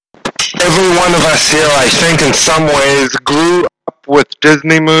one of us here, I think, in some ways, grew up with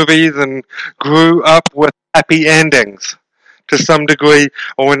Disney movies and grew up with happy endings to some degree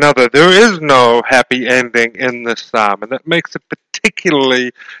or another. There is no happy ending in this psalm, and that makes it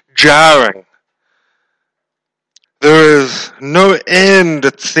particularly jarring. There is no end,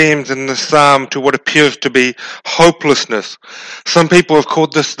 it seems, in the psalm to what appears to be hopelessness. Some people have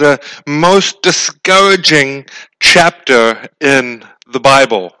called this the most discouraging chapter in the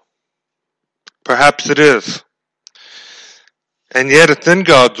Bible. Perhaps it is. And yet it's in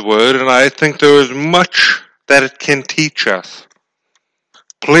God's Word, and I think there is much that it can teach us.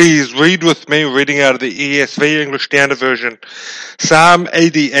 Please read with me, reading out of the ESV, English Standard Version, Psalm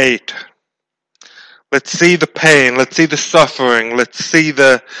 88. Let's see the pain, let's see the suffering, let's see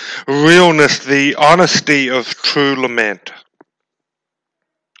the realness, the honesty of true lament.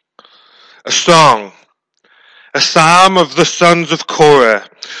 A song, a psalm of the sons of Korah,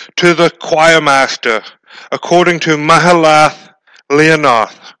 to the choir master, according to Mahalath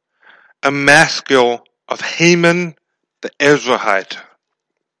Leonoth, a maskil of Heman the Ezrahite.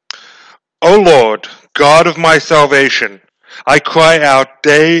 O Lord, God of my salvation, I cry out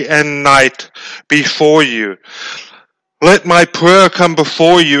day and night before you. Let my prayer come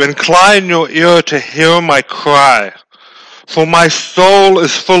before you. Incline your ear to hear my cry. For my soul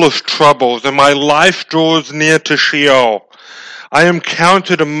is full of troubles, and my life draws near to Sheol. I am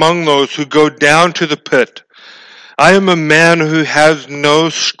counted among those who go down to the pit. I am a man who has no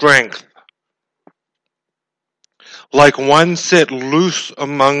strength, like one set loose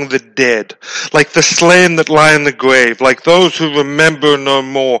among the dead, like the slain that lie in the grave, like those who remember no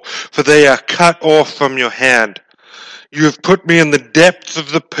more, for they are cut off from your hand. You have put me in the depths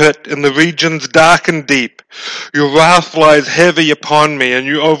of the pit, in the regions dark and deep. Your wrath lies heavy upon me, and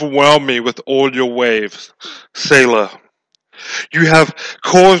you overwhelm me with all your waves. Selah. You have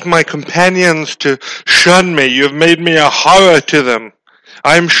caused my companions to shun me. You have made me a horror to them.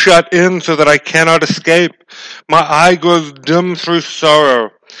 I am shut in so that I cannot escape. My eye grows dim through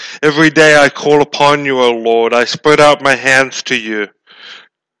sorrow. Every day I call upon you, O Lord. I spread out my hands to you.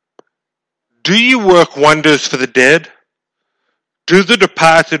 Do you work wonders for the dead? Do the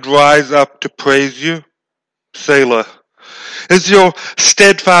departed rise up to praise you? Selah. Is your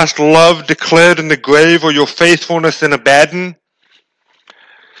steadfast love declared in the grave, or your faithfulness in Abaddon?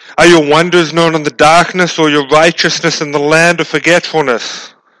 Are your wonders known in the darkness, or your righteousness in the land of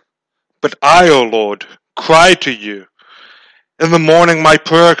forgetfulness? But I, O Lord, cry to you. In the morning my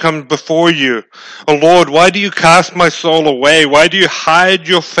prayer comes before you. O Lord, why do you cast my soul away? Why do you hide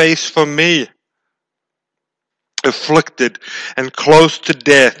your face from me? Afflicted and close to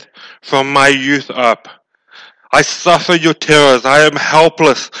death from my youth up. I suffer your terrors. I am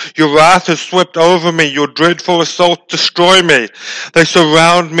helpless. Your wrath has swept over me. Your dreadful assaults destroy me. They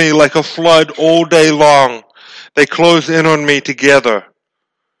surround me like a flood all day long. They close in on me together.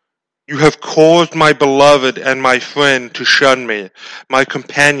 You have caused my beloved and my friend to shun me. My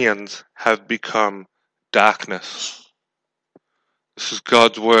companions have become darkness. This is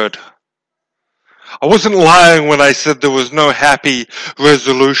God's word. I wasn't lying when I said there was no happy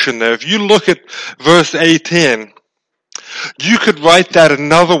resolution there. If you look at verse 18, you could write that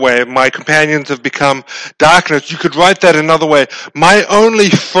another way. My companions have become darkness. You could write that another way. My only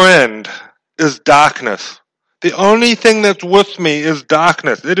friend is darkness. The only thing that's with me is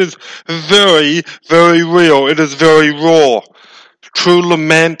darkness. It is very, very real. It is very raw. True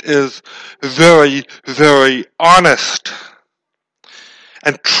lament is very, very honest.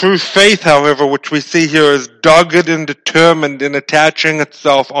 And true faith, however, which we see here, is dogged and determined in attaching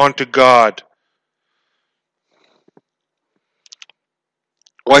itself onto God.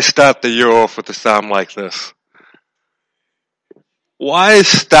 Why start the year off with a psalm like this? Why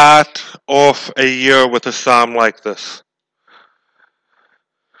start off a year with a psalm like this?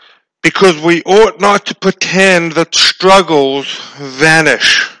 Because we ought not to pretend that struggles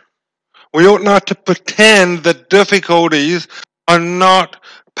vanish. We ought not to pretend that difficulties are not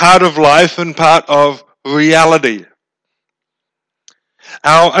part of life and part of reality.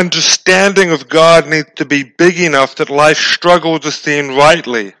 Our understanding of God needs to be big enough that life's struggles are seen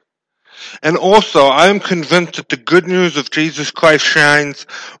rightly. And also, I am convinced that the good news of Jesus Christ shines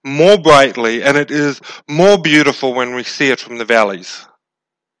more brightly, and it is more beautiful when we see it from the valleys.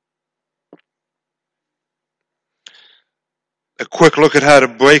 A quick look at how to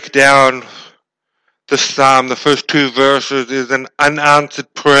break down the psalm. The first two verses is an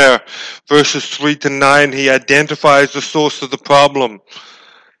unanswered prayer. Verses 3 to 9, he identifies the source of the problem.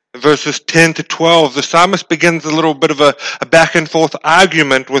 Verses 10 to 12, the psalmist begins a little bit of a back and forth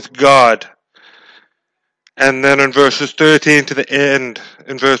argument with God. And then in verses 13 to the end,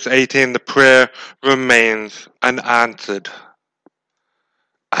 in verse 18, the prayer remains unanswered.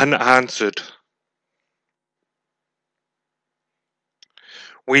 Unanswered.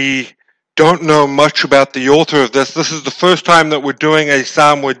 We don't know much about the author of this. This is the first time that we're doing a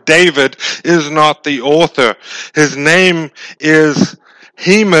psalm where David is not the author. His name is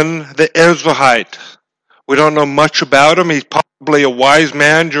Heman the Ezrahite. We don't know much about him. He's probably a wise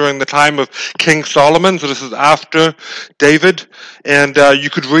man during the time of King Solomon, so this is after David. And you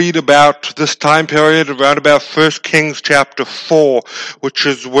could read about this time period around about 1 Kings chapter 4, which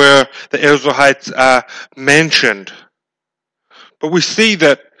is where the Ezrahites are mentioned. But we see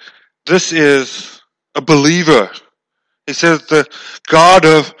that this is a believer. He says, the God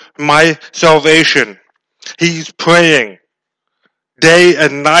of my salvation. He's praying. Day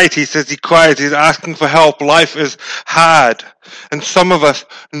and night, he says, he cries, he's asking for help. Life is hard. And some of us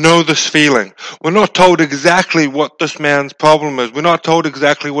know this feeling. We're not told exactly what this man's problem is. We're not told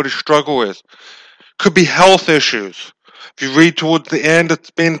exactly what his struggle is. Could be health issues. If you read towards the end,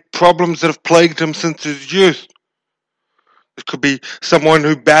 it's been problems that have plagued him since his youth. It could be someone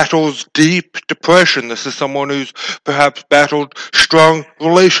who battles deep depression. This is someone who's perhaps battled strong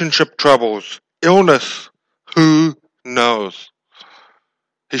relationship troubles, illness. Who knows?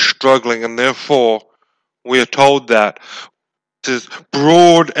 He's struggling, and therefore we are told that this is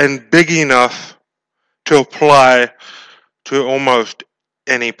broad and big enough to apply to almost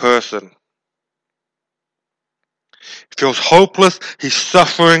any person. He feels hopeless, he's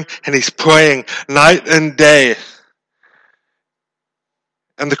suffering, and he's praying night and day.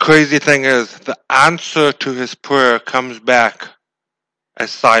 And the crazy thing is, the answer to his prayer comes back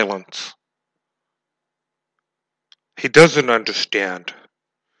as silence. He doesn't understand.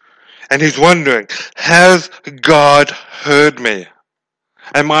 And he's wondering, has God heard me?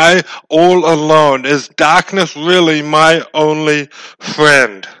 Am I all alone? Is darkness really my only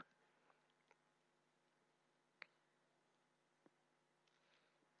friend?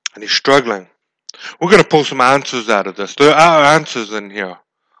 And he's struggling. We're going to pull some answers out of this. There are answers in here.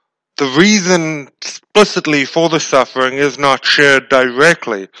 The reason explicitly for the suffering is not shared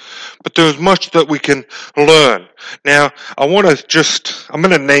directly, but there's much that we can learn. Now, I'm going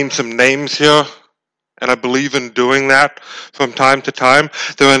to name some names here, and I believe in doing that from time to time.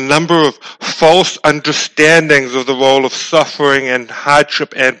 There are a number of false understandings of the role of suffering and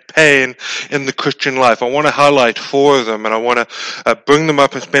hardship and pain in the Christian life. I want to highlight 4 of them, and I want to bring them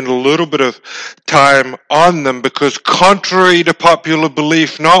up and spend a little bit of time on them, because contrary to popular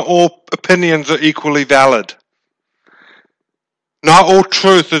belief, not all opinions are equally valid. Not all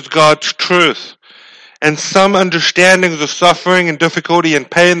truth is God's truth. And some understandings of suffering and difficulty and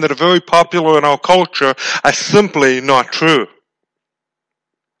pain that are very popular in our culture are simply not true.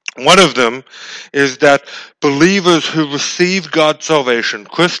 One of them is that believers who receive God's salvation,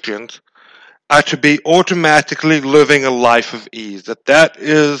 Christians, are to be automatically living a life of ease. That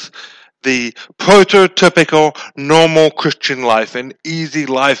is the prototypical normal Christian life, an easy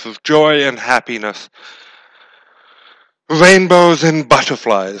life of joy and happiness, rainbows and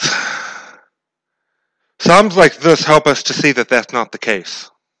butterflies. Psalms like this help us to see that that's not the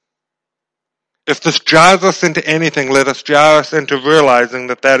case. If this jars us into anything, let us jar us into realizing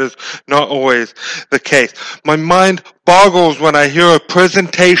that that is not always the case. My mind boggles when I hear a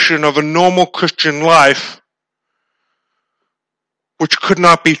presentation of a normal Christian life which could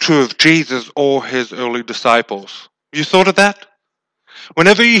not be true of Jesus or his early disciples. Have you thought of that?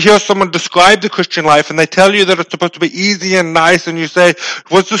 Whenever you hear someone describe the Christian life and they tell you that it's supposed to be easy and nice, and you say,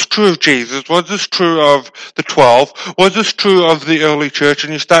 was this true of Jesus? Was this true of the 12? Was this true of the early church?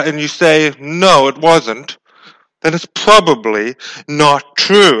 And you say, no, it wasn't. Then it's probably not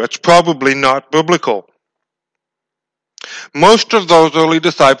true. It's probably not biblical. Most of those early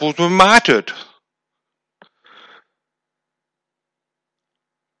disciples were martyred.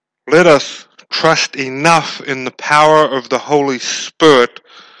 Let us trust enough in the power of the Holy Spirit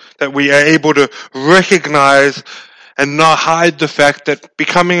that we are able to recognize and not hide the fact that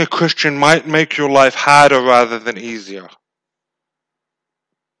becoming a Christian might make your life harder rather than easier.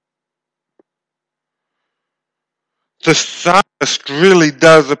 The psalmist really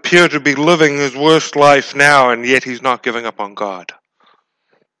does appear to be living his worst life now, and yet he's not giving up on God.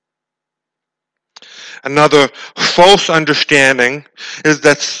 Another false understanding is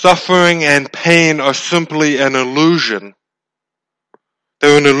that suffering and pain are simply an illusion.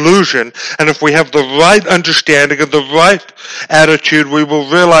 They're an illusion, and if we have the right understanding and the right attitude, we will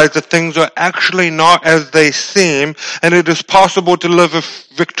realize that things are actually not as they seem, and it is possible to live a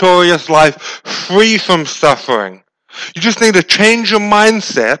victorious life free from suffering. You just need to change your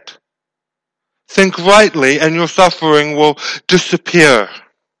mindset, Think rightly and your suffering will disappear.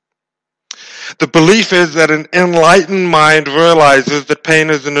 The belief is that an enlightened mind realizes that pain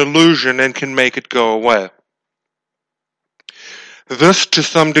is an illusion and can make it go away. This, to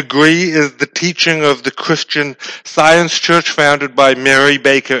some degree, is the teaching of the Christian Science Church founded by Mary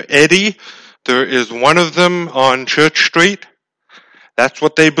Baker Eddy. There is one of them on Church Street. That's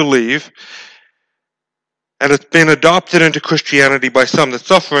what they believe. And it's been adopted into Christianity by some, that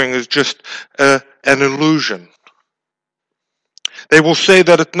suffering is just an illusion. They will say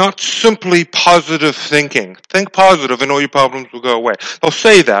that it's not simply positive thinking. Think positive and all your problems will go away. They'll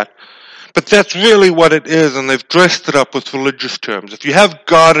say that, but that's really what it is, and they've dressed it up with religious terms. If you have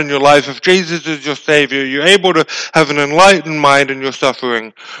God in your life, if Jesus is your Savior, you're able to have an enlightened mind and your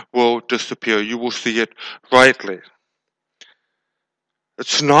suffering will disappear. You will see it rightly.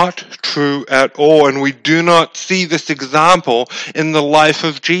 It's not true at all, and we do not see this example in the life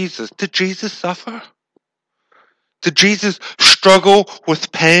of Jesus. Did Jesus suffer? Did Jesus struggle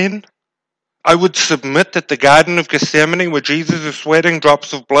with pain? I would submit that the Garden of Gethsemane, where Jesus is sweating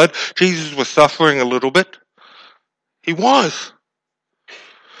drops of blood, Jesus was suffering a little bit. He was.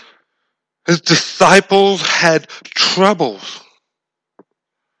 His disciples had troubles.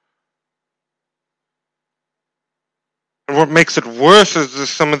 And what makes it worse is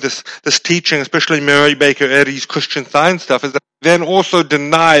some of this teaching, especially Mary Baker Eddy's Christian Science stuff, is that they then also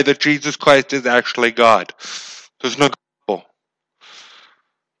deny that Jesus Christ is actually God. There's no gospel.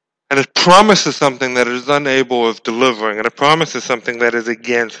 And it promises something that it is unable of delivering, and it promises something that is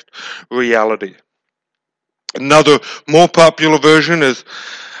against reality. Another more popular version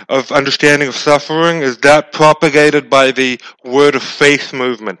of understanding of suffering is that propagated by the Word of Faith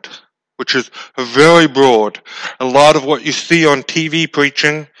movement, which is very broad. A lot of what you see on TV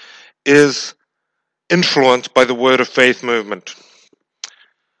preaching is influenced by the Word of Faith movement.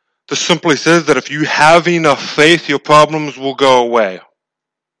 This simply says that if you have enough faith, your problems will go away.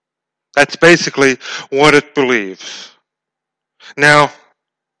 That's basically what it believes. Now,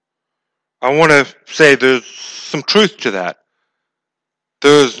 I want to say there's some truth to that.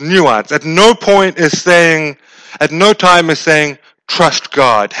 There's nuance. At no time is saying, trust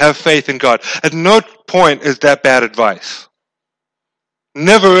God, have faith in God. At no point is that bad advice.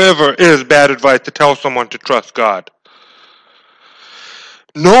 Never ever is bad advice to tell someone to trust God.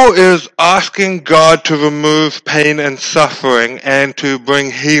 Nor is asking God to remove pain and suffering and to bring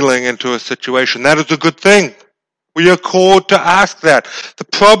healing into a situation. That is a good thing. We are called to ask that. The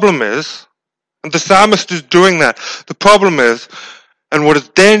problem is, and the psalmist is doing that, the problem is, and what is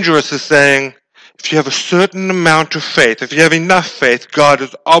dangerous is saying, if you have a certain amount of faith, if you have enough faith, God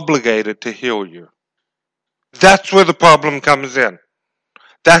is obligated to heal you. That's where the problem comes in.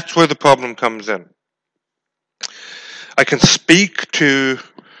 That's where the problem comes in. I can speak to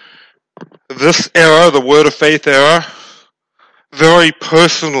this era, the Word of Faith era, very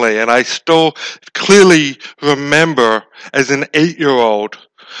personally, and I still clearly remember as an 8-year-old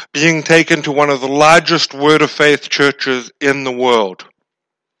being taken to one of the largest Word of Faith churches in the world.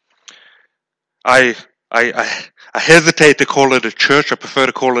 I hesitate to call it a church. I prefer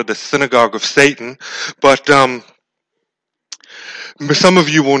to call it a synagogue of Satan. But some of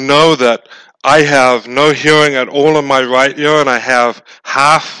you will know that I have no hearing at all in my right ear, and I have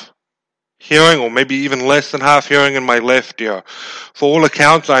half hearing, or maybe even less than half hearing in my left ear. For all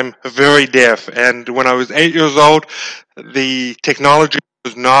accounts, I'm very deaf, and when I was 8 years old, the technology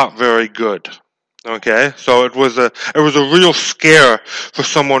was not very good. Okay, so it was a real scare for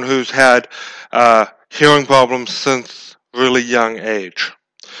someone who's had hearing problems since really young age.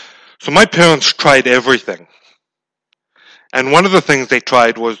 So my parents tried everything. And one of the things they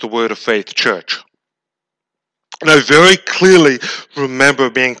tried was the Word of Faith Church. And I very clearly remember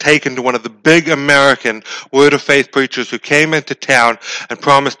being taken to one of the big American Word of Faith preachers who came into town and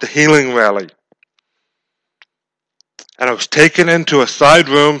promised a healing rally. And I was taken into a side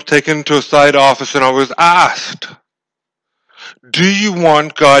room, taken into a side office, and I was asked, do you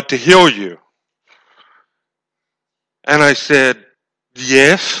want God to heal you? And I said,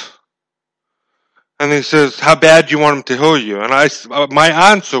 yes. And he says, how bad do you want him to heal you? And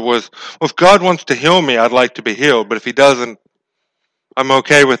my answer was, well, if God wants to heal me, I'd like to be healed. But if he doesn't, I'm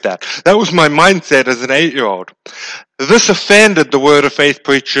okay with that. That was my mindset as an 8-year-old. This offended the Word of Faith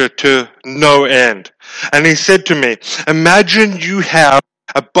preacher to no end. And he said to me, imagine you have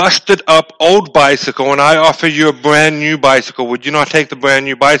a busted up old bicycle and I offer you a brand new bicycle. Would you not take the brand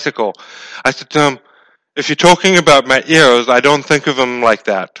new bicycle? I said to him, if you're talking about my ears, I don't think of them like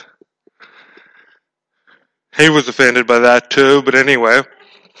that. He was offended by that too, but anyway.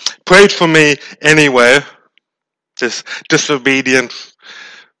 Prayed for me anyway. This disobedient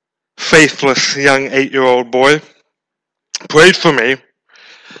faithless young 8-year-old boy, prayed for me.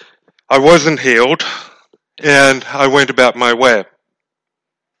 I wasn't healed, and I went about my way.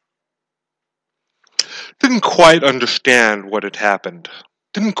 Didn't quite understand what had happened.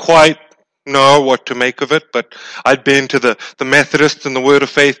 Didn't quite know what to make of it, but I'd been to the Methodists and the Word of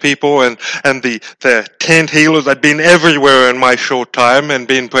Faith people and the tent healers. I'd been everywhere in my short time and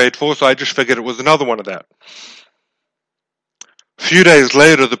been prayed for, so I just figured it was another one of that. A few days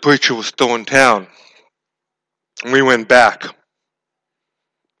later, the preacher was still in town, and we went back.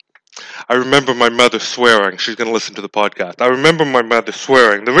 I remember my mother swearing. She's going to listen to the podcast. I remember my mother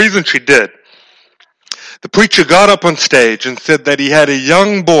swearing. The reason she did, the preacher got up on stage and said that he had a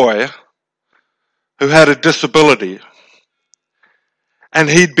young boy who had a disability, and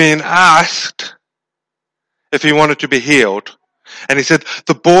he'd been asked if he wanted to be healed, and he said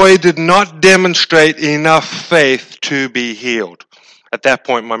the boy did not demonstrate enough faith to be healed. At that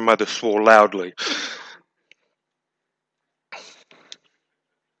point, my mother swore loudly.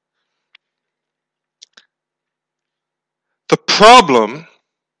 The problem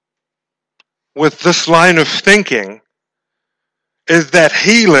with this line of thinking is that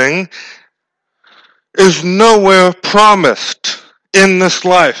healing is nowhere promised in this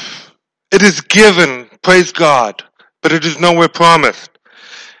life. It is given, praise God, but it is nowhere promised.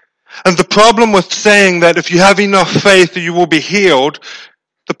 And the problem with saying that if you have enough faith you will be healed,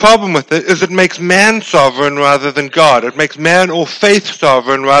 the problem with it is it makes man sovereign rather than God. It makes man or faith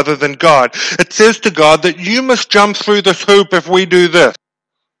sovereign rather than God. It says to God that you must jump through this hoop if we do this.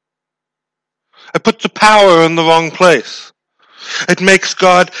 It puts the power in the wrong place. It makes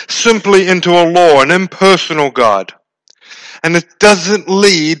God simply into a law, an impersonal God. And it doesn't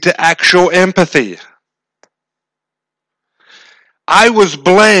lead to actual empathy. I was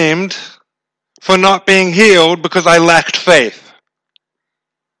blamed for not being healed because I lacked faith.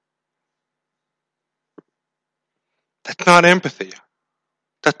 That's not empathy.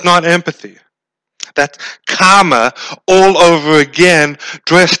 That's not empathy. That's karma all over again,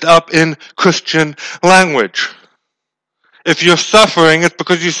 dressed up in Christian language. If you're suffering, it's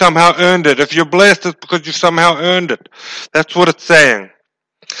because you somehow earned it. If you're blessed, it's because you somehow earned it. That's what it's saying.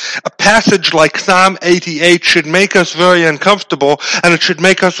 A passage like Psalm 88 should make us very uncomfortable, and it should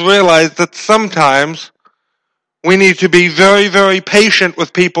make us realize that sometimes we need to be very, very patient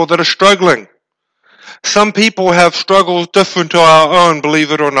with people that are struggling. Some people have struggles different to our own,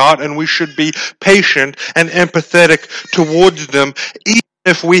 believe it or not, and we should be patient and empathetic towards them, even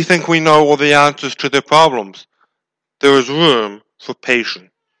if we think we know all the answers to their problems. There is room for patience.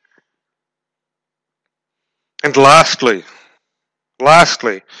 And lastly,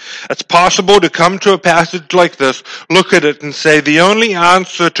 it's possible to come to a passage like this, look at it and say the only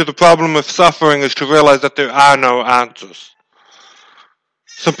answer to the problem of suffering is to realize that there are no answers.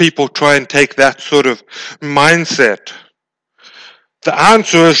 Some people try and take that sort of mindset. The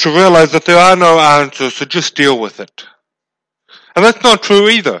answer is to realize that there are no answers, so just deal with it. And that's not true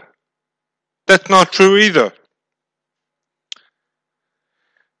either. That's not true either.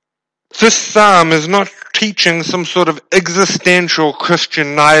 This psalm is not teaching some sort of existential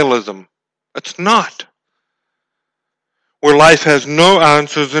Christian nihilism. It's not. Where life has no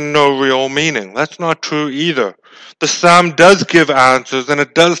answers and no real meaning. That's not true either. The psalm does give answers and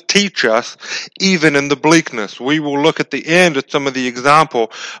it does teach us even in the bleakness. We will look at the end at some of the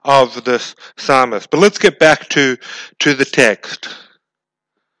example of this psalmist. But let's get back to the text.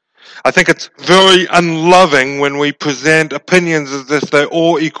 I think it's very unloving when we present opinions as if they're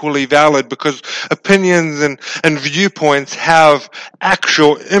all equally valid, because opinions and viewpoints have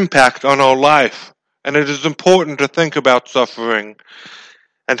actual impact on our life. And it is important to think about suffering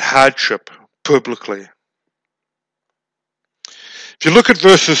and hardship biblically. If you look at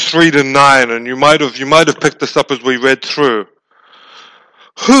verses 3 to 9, and you might have picked this up as we read through,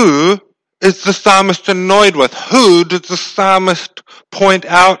 who is the psalmist annoyed with? Who does the psalmist point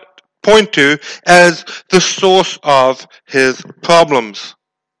to as the source of his problems?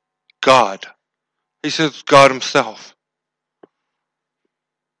 God. He says God himself.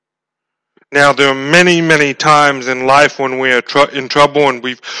 Now, there are many, many times in life when we are in trouble and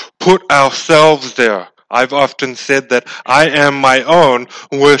we've put ourselves there. I've often said that I am my own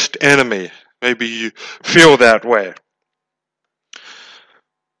worst enemy. Maybe you feel that way.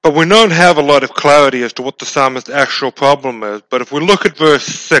 But we don't have a lot of clarity as to what the psalmist's actual problem is. But if we look at verse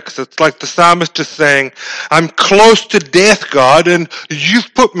 6, it's like the psalmist is saying, I'm close to death, God, and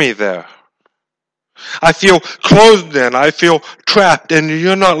you've put me there. I feel closed in, I feel trapped, and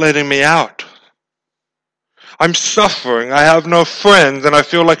you're not letting me out. I'm suffering, I have no friends, and I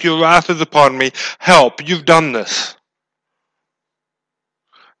feel like your wrath is upon me. Help, you've done this.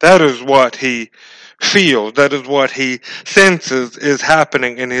 That is what he feels. That is what he senses is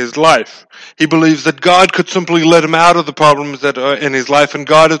happening in his life. He believes that God could simply let him out of the problems that are in his life, and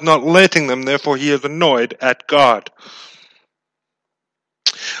God is not letting them. Therefore, he is annoyed at God.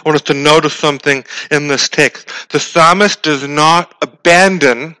 I want us to notice something in this text. The psalmist does not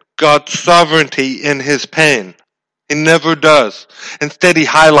abandon God's sovereignty in his pain. He never does. Instead, he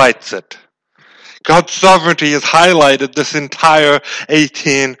highlights it. God's sovereignty is highlighted this entire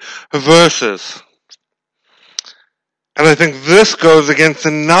 18 verses. And I think this goes against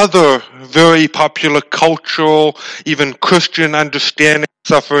another very popular cultural, even Christian understanding of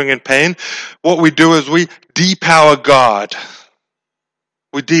suffering and pain. What we do is we depower God.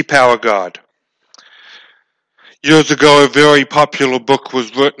 We depower God. Years ago, a very popular book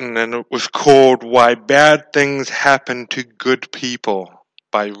was written, and it was called Why Bad Things Happen to Good People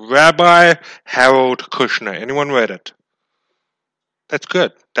by Rabbi Harold Kushner. Anyone read it? That's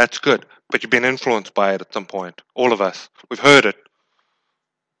good. That's good. But you've been influenced by it at some point. All of us. We've heard it.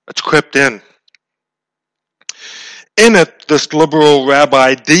 It's crept in. In it, this liberal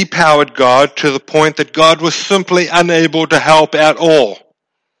rabbi depowered God to the point that God was simply unable to help at all.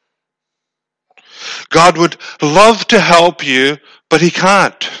 God would love to help you, but he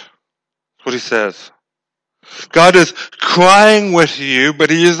can't. That's what he says. God is crying with you, but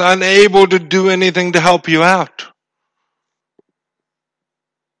he is unable to do anything to help you out.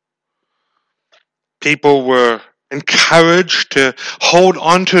 People were encouraged to hold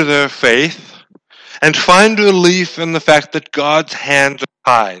on to their faith and find relief in the fact that God's hands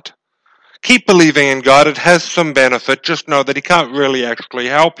are tied. Keep believing in God. It has some benefit. Just know that he can't really actually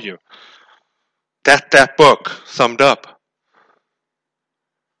help you. That book summed up.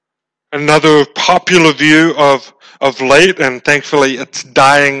 Another popular view of late, and thankfully it's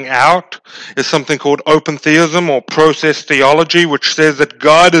dying out, is something called open theism or process theology, which says that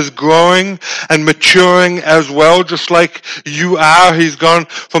God is growing and maturing as well, just like you are. He's gone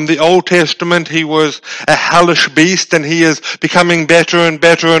from the Old Testament, he was a hellish beast, and he is becoming better and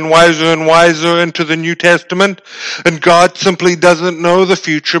better and wiser into the New Testament. And God simply doesn't know the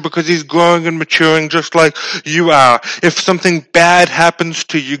future because he's growing and maturing just like you are. If something bad happens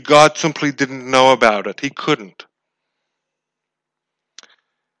to you, God simply didn't know about it. He couldn't.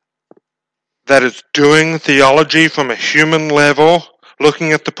 That is doing theology from a human level,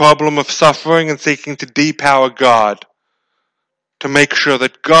 looking at the problem of suffering and seeking to depower God to make sure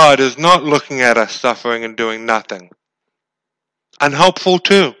that God is not looking at us suffering and doing nothing. Unhelpful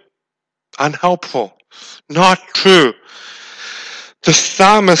too. Unhelpful. Not true. The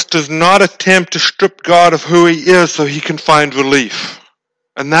psalmist does not attempt to strip God of who he is so he can find relief.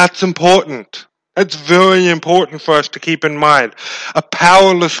 And that's important. That's very important for us to keep in mind. A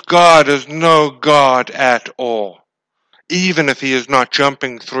powerless God is no God at all, even if he is not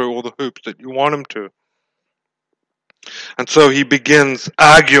jumping through all the hoops that you want him to. And so he begins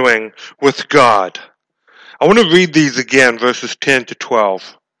arguing with God. I want to read these again, verses 10 to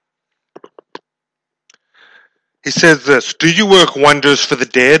 12. He says this, "Do you work wonders for the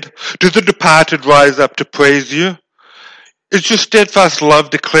dead? Do the departed rise up to praise you? Is your steadfast love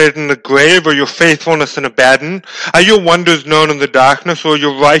declared in the grave, or your faithfulness in Abaddon? Are your wonders known in the darkness, or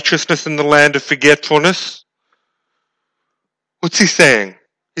your righteousness in the land of forgetfulness?" What's he saying?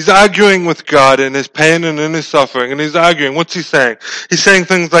 He's arguing with God in his pain and in his suffering, and he's arguing. What's he saying? He's saying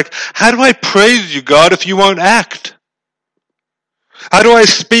things like, how do I praise you, God, if you won't act? How do I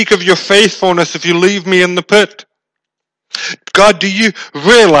speak of your faithfulness if you leave me in the pit? God, do you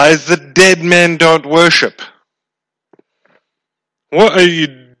realize that dead men don't worship? What are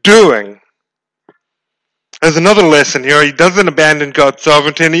you doing? There's another lesson here. He doesn't abandon God's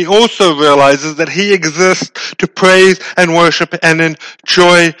sovereignty, and he also realizes that he exists to praise and worship and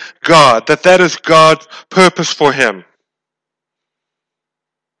enjoy God, that is God's purpose for him.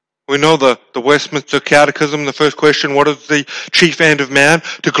 We know the Westminster Catechism, the first question, what is the chief end of man?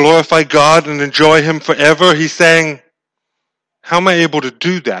 To glorify God and enjoy him forever. He's saying, how am I able to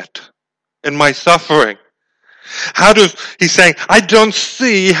do that in my suffering? He's saying, I don't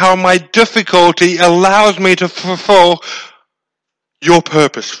see how my difficulty allows me to fulfill your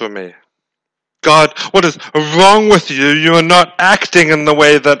purpose for me. God, what is wrong with you? You are not acting in the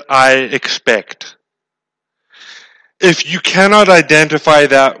way that I expect. If you cannot identify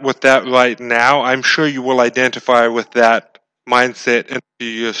with that right now, I'm sure you will identify with that mindset in a few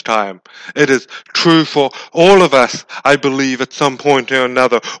years' time. It is true for all of us, I believe, at some point or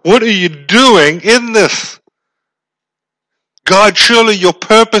another. What are you doing in this? God, surely your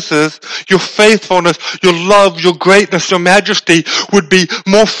purposes, your faithfulness, your love, your greatness, your majesty would be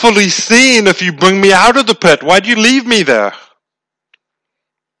more fully seen if you bring me out of the pit. Why do you leave me there?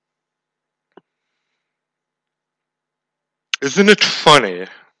 Isn't it funny?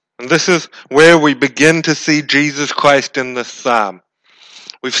 And this is where we begin to see Jesus Christ in this psalm.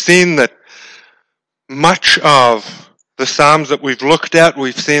 We've seen that much of the psalms that we've looked at,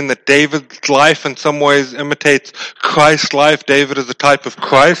 we've seen that David's life in some ways imitates Christ's life. David is a type of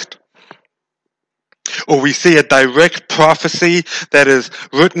Christ. Or we see a direct prophecy that is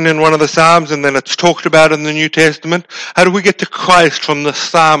written in one of the Psalms and then it's talked about in the New Testament. How do we get to Christ from the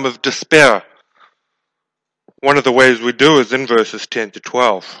Psalm of despair? One of the ways we do is in verses 10 to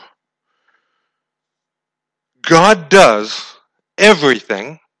 12. God does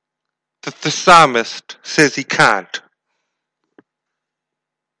everything that the psalmist says he can't.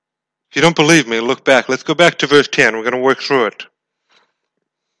 If you don't believe me, look back. Let's go back to verse 10. We're going to work through it.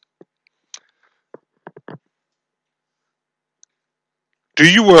 Do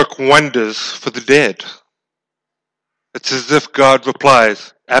you work wonders for the dead? It's as if God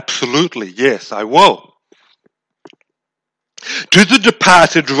replies, absolutely, yes, I will. Do the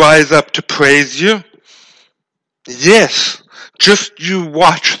departed rise up to praise you? Yes, just you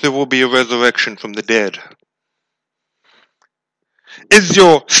watch, there will be a resurrection from the dead. Is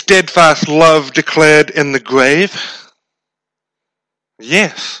your steadfast love declared in the grave?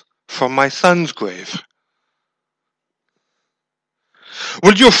 Yes, from my son's grave.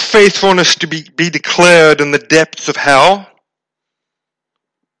 Will your faithfulness to be declared in the depths of hell?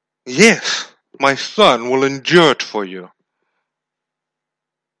 Yes, my son will endure it for you.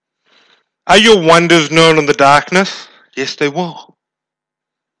 Are your wonders known in the darkness? Yes, they will.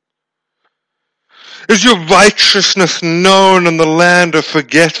 Is your righteousness known in the land of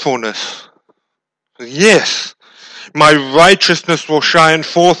forgetfulness? Yes, my righteousness will shine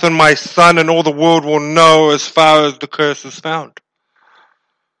forth in my son, and all the world will know as far as the curse is found.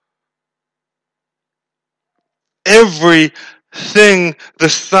 Everything the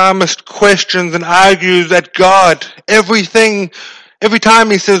psalmist questions and argues at God, every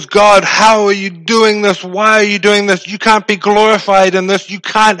time he says, God, how are you doing this? Why are you doing this? You can't be glorified in this. You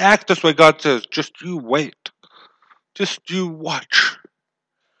can't act this way. God says, just you wait. Just you watch.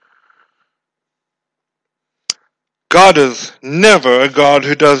 God is never a God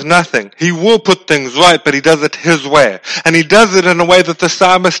who does nothing. He will put things right, but he does it his way. And he does it in a way that the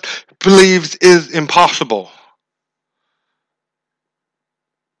psalmist believes is impossible.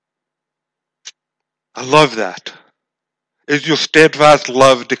 I love that. Is your steadfast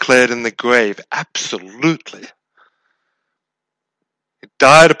love declared in the grave? Absolutely. He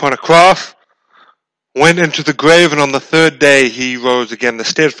died upon a cross, went into the grave, and on the third day he rose again. The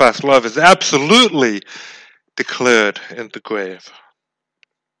steadfast love is absolutely declared in the grave.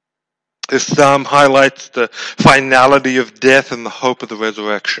 This psalm highlights the finality of death and the hope of the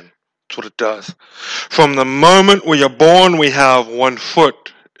resurrection. That's what it does. From the moment we are born, we have one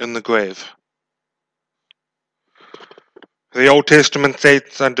foot in the grave. The Old Testament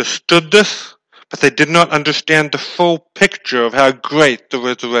saints understood this, but they did not understand the full picture of how great the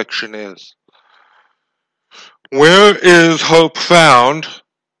resurrection is. Where is hope found?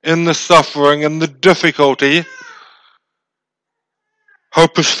 In the suffering and the difficulty.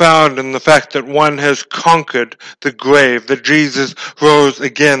 Hope is found in the fact that one has conquered the grave, that Jesus rose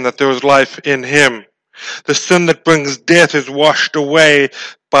again, that there is life in him. The sin that brings death is washed away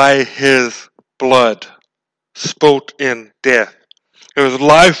by his blood, spilt in death. There is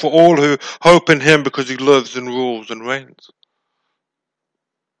life for all who hope in him because he lives and rules and reigns.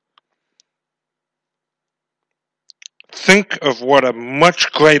 Think of what a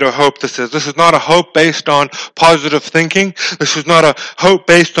much greater hope this is. This is not a hope based on positive thinking. This is not a hope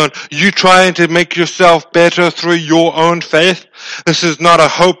based on you trying to make yourself better through your own faith. This is not a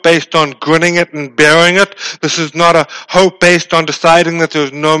hope based on grinning it and bearing it. This is not a hope based on deciding that there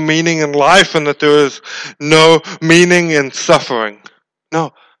is no meaning in life and that there is no meaning in suffering.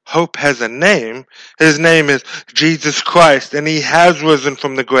 No, hope has a name. His name is Jesus Christ, and he has risen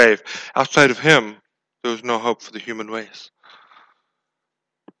from the grave. Outside of him, there is no hope for the human race.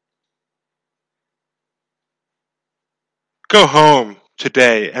 Go home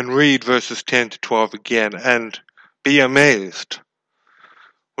today and read verses 10 to 12 again and be amazed.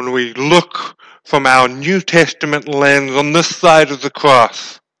 When we look from our New Testament lens on this side of the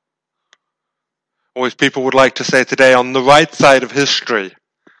cross, or as people would like to say today, on the right side of history,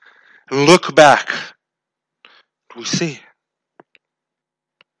 and look back, we see.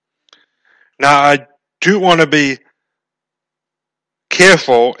 Now, I do want to be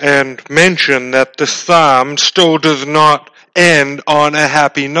careful and mention that the psalm still does not end on a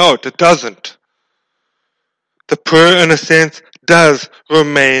happy note. It doesn't. The prayer, in a sense, does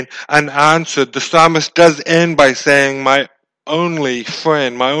remain unanswered. The psalmist does end by saying, my only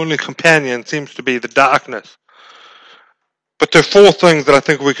friend, my only companion seems to be the darkness. But there are four things that I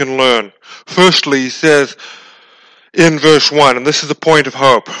think we can learn. Firstly, he says in verse 1, and this is the point of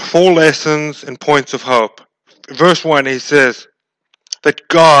hope, 4 lessons and points of hope. Verse 1, he says that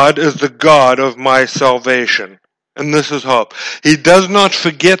God is the God of my salvation. And this is hope. He does not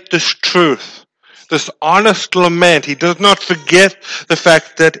forget this truth, this honest lament. He does not forget the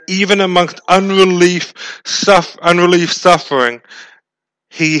fact that even amongst unrelief suffering,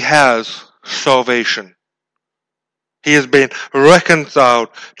 he has salvation. He has been reconciled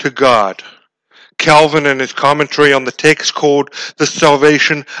to God. Calvin, in his commentary on the text, called this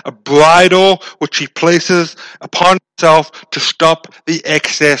salvation a bridle which he places upon himself to stop the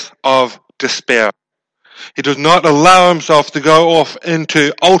excess of despair. He does not allow himself to go off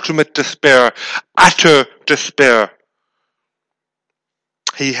into ultimate despair, utter despair.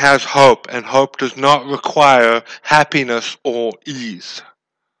 He has hope, and hope does not require happiness or ease.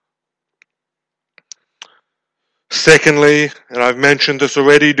 Secondly, and I've mentioned this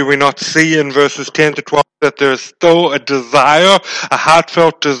already, do we not see in verses 10 to 12 that there is still a desire, a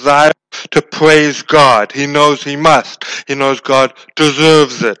heartfelt desire to praise God? He knows he must. He knows God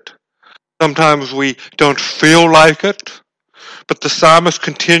deserves it. Sometimes we don't feel like it, but the psalmist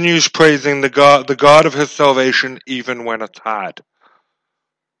continues praising the God of his salvation even when it's hard.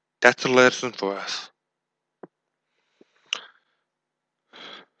 That's a lesson for us.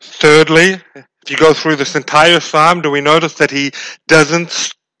 Thirdly, if you go through this entire psalm, do we notice that he doesn't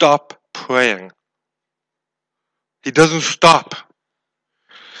stop praying? He doesn't stop.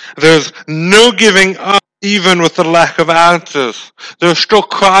 There's no giving up even with the lack of answers. There are still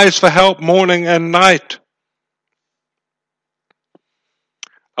cries for help morning and night.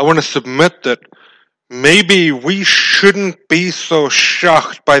 I want to submit that maybe we shouldn't be so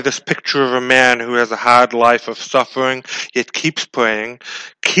shocked by this picture of a man who has a hard life of suffering, yet keeps praying,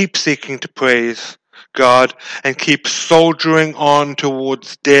 keeps seeking to praise God, and keeps soldiering on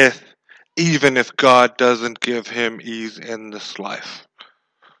towards death, even if God doesn't give him ease in this life.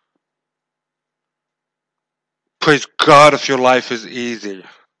 Praise God if your life is easy.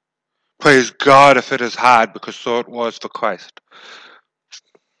 Praise God if it is hard, because so it was for Christ.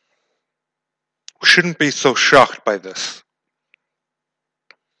 We shouldn't be so shocked by this.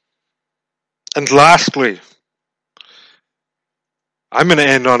 And lastly, I'm going to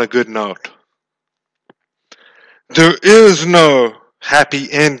end on a good note. There is no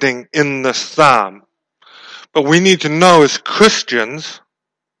happy ending in the psalm, but we need to know as Christians,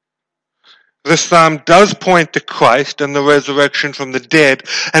 this psalm does point to Christ and the resurrection from the dead,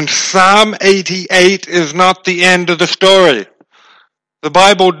 and Psalm 88 is not the end of the story. The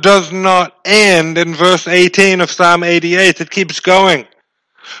Bible does not end in verse 18 of Psalm 88. It keeps going.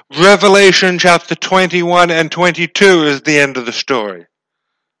 Revelation chapter 21 and 22 is the end of the story.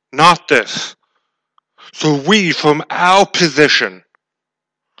 Not this. So we, from our position,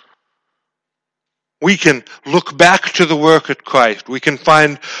 we can look back to the work at Christ. We can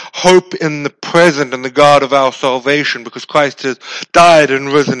find hope in the present and the God of our salvation, because Christ has died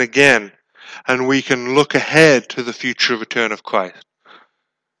and risen again. And we can look ahead to the future return of Christ.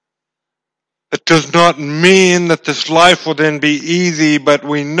 It does not mean that this life will then be easy, but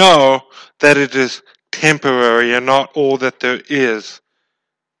we know that it is temporary and not all that there is.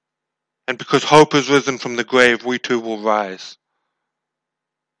 And because hope has risen from the grave, we too will rise.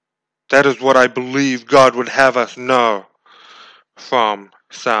 That is what I believe God would have us know from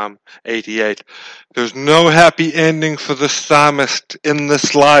Psalm 88. There's no happy ending for the psalmist in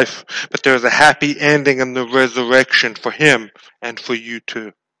this life, but there's a happy ending in the resurrection for him and for you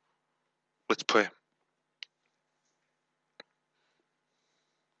too. Let's pray.